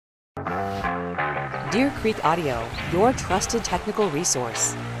Deer Creek Audio, your trusted technical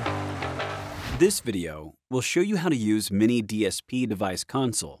resource. This video will show you how to use miniDSP device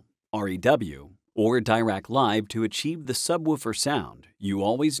console, REW, or Dirac Live to achieve the subwoofer sound you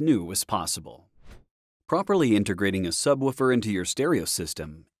always knew was possible. Properly integrating a subwoofer into your stereo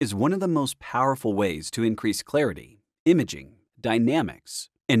system is one of the most powerful ways to increase clarity, imaging, dynamics,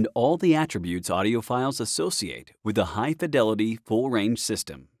 and all the attributes audiophiles associate with a high-fidelity, full-range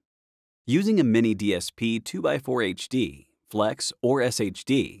system. Using a miniDSP 2x4 HD, Flex, or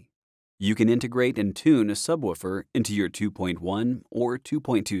SHD, you can integrate and tune a subwoofer into your 2.1 or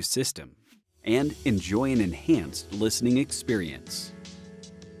 2.2 system and enjoy an enhanced listening experience.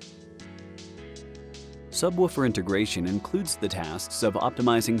 Subwoofer integration includes the tasks of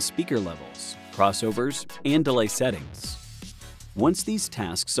optimizing speaker levels, crossovers, and delay settings. Once these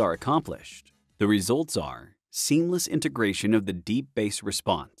tasks are accomplished, the results are seamless integration of the deep bass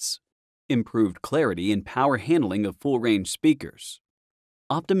response, improved clarity and power handling of full-range speakers,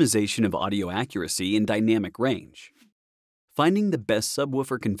 optimization of audio accuracy and dynamic range. Finding the best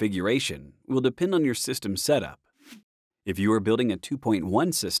subwoofer configuration will depend on your system setup. If you are building a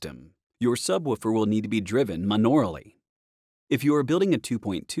 2.1 system, your subwoofer will need to be driven monorally. If you are building a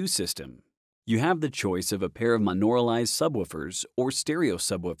 2.2 system, you have the choice of a pair of monorized subwoofers or stereo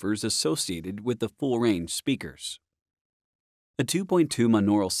subwoofers associated with the full-range speakers. A 2.2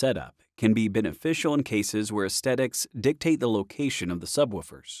 monaural setup can be beneficial in cases where aesthetics dictate the location of the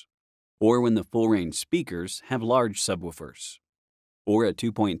subwoofers, or when the full-range speakers have large subwoofers. Or a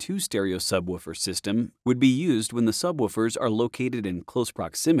 2.2 stereo subwoofer system would be used when the subwoofers are located in close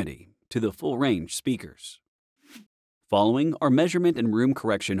proximity to the full-range speakers. Following are measurement and room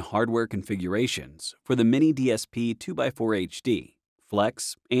correction hardware configurations for the miniDSP 2x4 HD,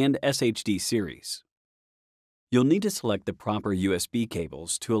 Flex, and SHD series. You'll need to select the proper USB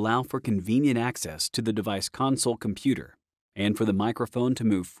cables to allow for convenient access to the device console computer and for the microphone to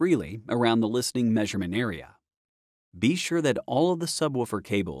move freely around the listening measurement area. Be sure that all of the subwoofer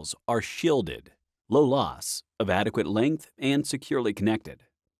cables are shielded, low loss, of adequate length, and securely connected.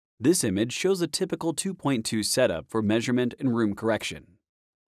 This image shows a typical 2.2 setup for measurement and room correction.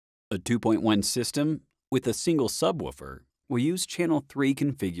 A 2.1 system with a single subwoofer will use channel 3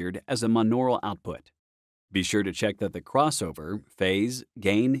 configured as a monaural output. Be sure to check that the crossover, phase,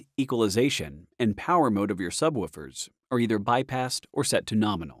 gain, equalization, and power mode of your subwoofers are either bypassed or set to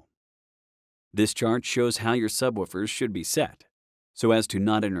nominal. This chart shows how your subwoofers should be set, so as to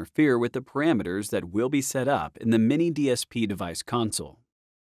not interfere with the parameters that will be set up in the miniDSP device console.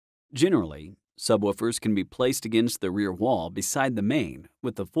 Generally, subwoofers can be placed against the rear wall beside the main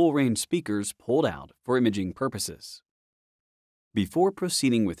with the full-range speakers pulled out for imaging purposes. Before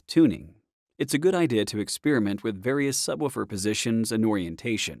proceeding with tuning, it's a good idea to experiment with various subwoofer positions and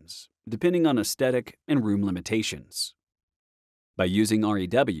orientations, depending on aesthetic and room limitations. By using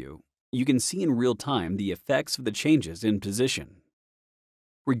REW, you can see in real time the effects of the changes in position.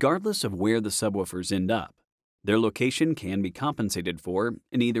 Regardless of where the subwoofers end up, their location can be compensated for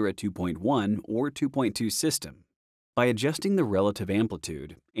in either a 2.1 or 2.2 system by adjusting the relative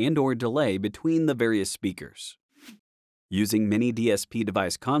amplitude and/or delay between the various speakers. Using miniDSP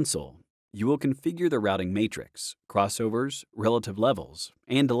device console, you will configure the routing matrix, crossovers, relative levels,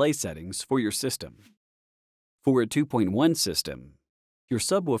 and delay settings for your system. For a 2.1 system, your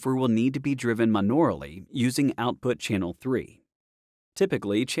subwoofer will need to be driven monaurally using output channel 3.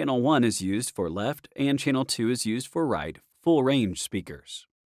 Typically, channel 1 is used for left and channel 2 is used for right full-range speakers.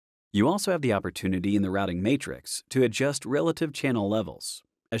 You also have the opportunity in the routing matrix to adjust relative channel levels,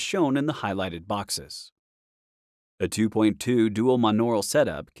 as shown in the highlighted boxes. A 2.2 dual monaural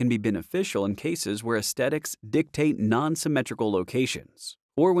setup can be beneficial in cases where aesthetics dictate non-symmetrical locations,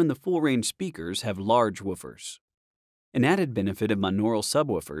 or when the full-range speakers have large woofers. An added benefit of monaural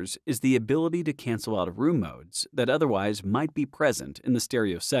subwoofers is the ability to cancel out room modes that otherwise might be present in the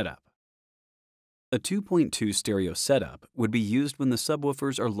stereo setup. A 2.2 stereo setup would be used when the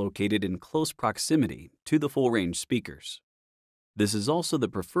subwoofers are located in close proximity to the full-range speakers. This is also the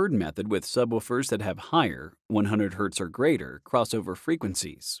preferred method with subwoofers that have higher, 100 Hz or greater, crossover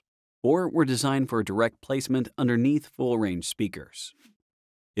frequencies, or were designed for direct placement underneath full-range speakers.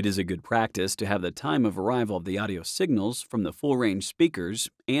 It is a good practice to have the time of arrival of the audio signals from the full-range speakers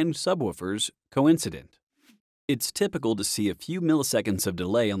and subwoofers coincident. It's typical to see a few milliseconds of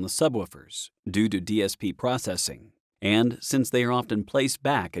delay on the subwoofers due to DSP processing, and since they are often placed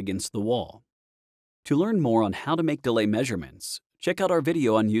back against the wall. To learn more on how to make delay measurements, check out our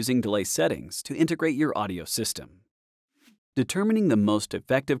video on using delay settings to integrate your audio system. Determining the most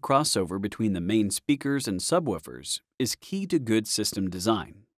effective crossover between the main speakers and subwoofers is key to good system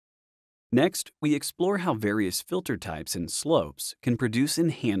design. Next, we explore how various filter types and slopes can produce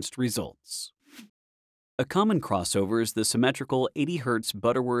enhanced results. A common crossover is the symmetrical 80 Hz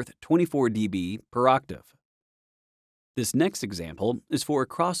Butterworth 24 dB per octave. This next example is for a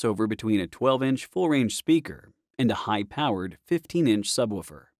crossover between a 12-inch full-range speaker and a high-powered 15-inch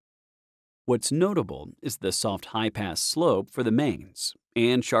subwoofer. What's notable is the soft high-pass slope for the mains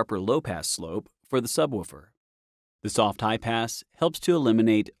and sharper low-pass slope for the subwoofer. The soft high-pass helps to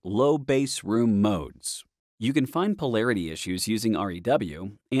eliminate low bass room modes. You can find polarity issues using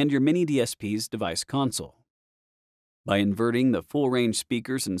REW and your miniDSP's device console. By inverting the full-range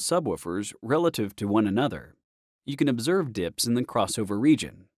speakers and subwoofers relative to one another, you can observe dips in the crossover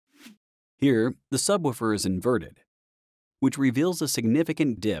region. Here, the subwoofer is inverted, which reveals a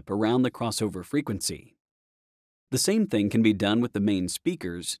significant dip around the crossover frequency. The same thing can be done with the main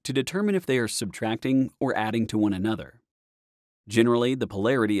speakers to determine if they are subtracting or adding to one another. Generally, the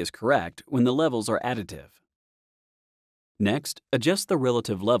polarity is correct when the levels are additive. Next, adjust the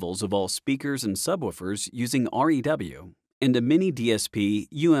relative levels of all speakers and subwoofers using REW and a miniDSP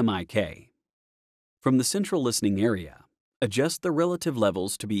UMIK. From the central listening area, adjust the relative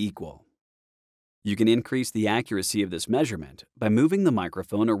levels to be equal. You can increase the accuracy of this measurement by moving the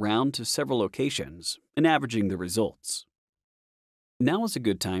microphone around to several locations and averaging the results. Now is a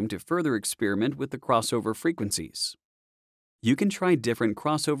good time to further experiment with the crossover frequencies. You can try different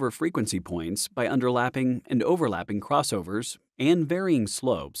crossover frequency points by underlapping and overlapping crossovers and varying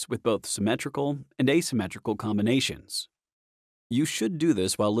slopes with both symmetrical and asymmetrical combinations. You should do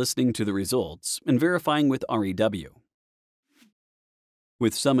this while listening to the results and verifying with REW.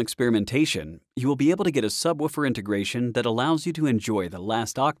 With some experimentation, you will be able to get a subwoofer integration that allows you to enjoy the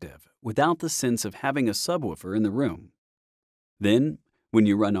last octave without the sense of having a subwoofer in the room. Then, when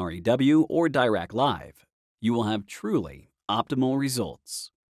you run REW or Dirac Live, you will have truly optimal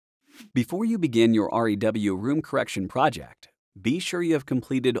results. Before you begin your REW room correction project, be sure you have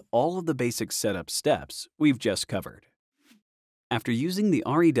completed all of the basic setup steps we've just covered. After using the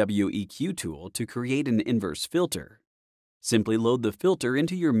REW EQ tool to create an inverse filter, simply load the filter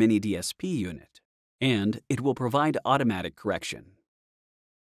into your miniDSP unit, and it will provide automatic correction.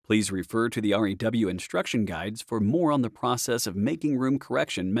 Please refer to the REW instruction guides for more on the process of making room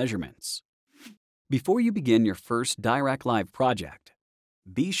correction measurements. Before you begin your first Dirac Live project,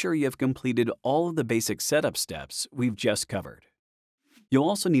 be sure you have completed all of the basic setup steps we've just covered. You'll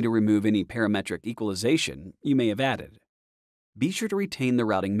also need to remove any parametric equalization you may have added. Be sure to retain the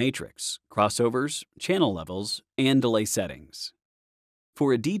routing matrix, crossovers, channel levels, and delay settings.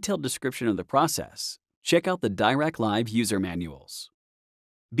 For a detailed description of the process, check out the Dirac Live user manuals.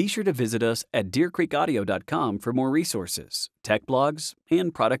 Be sure to visit us at deercreekaudio.com for more resources, tech blogs,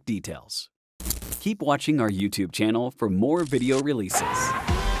 and product details. Keep watching our YouTube channel for more video releases.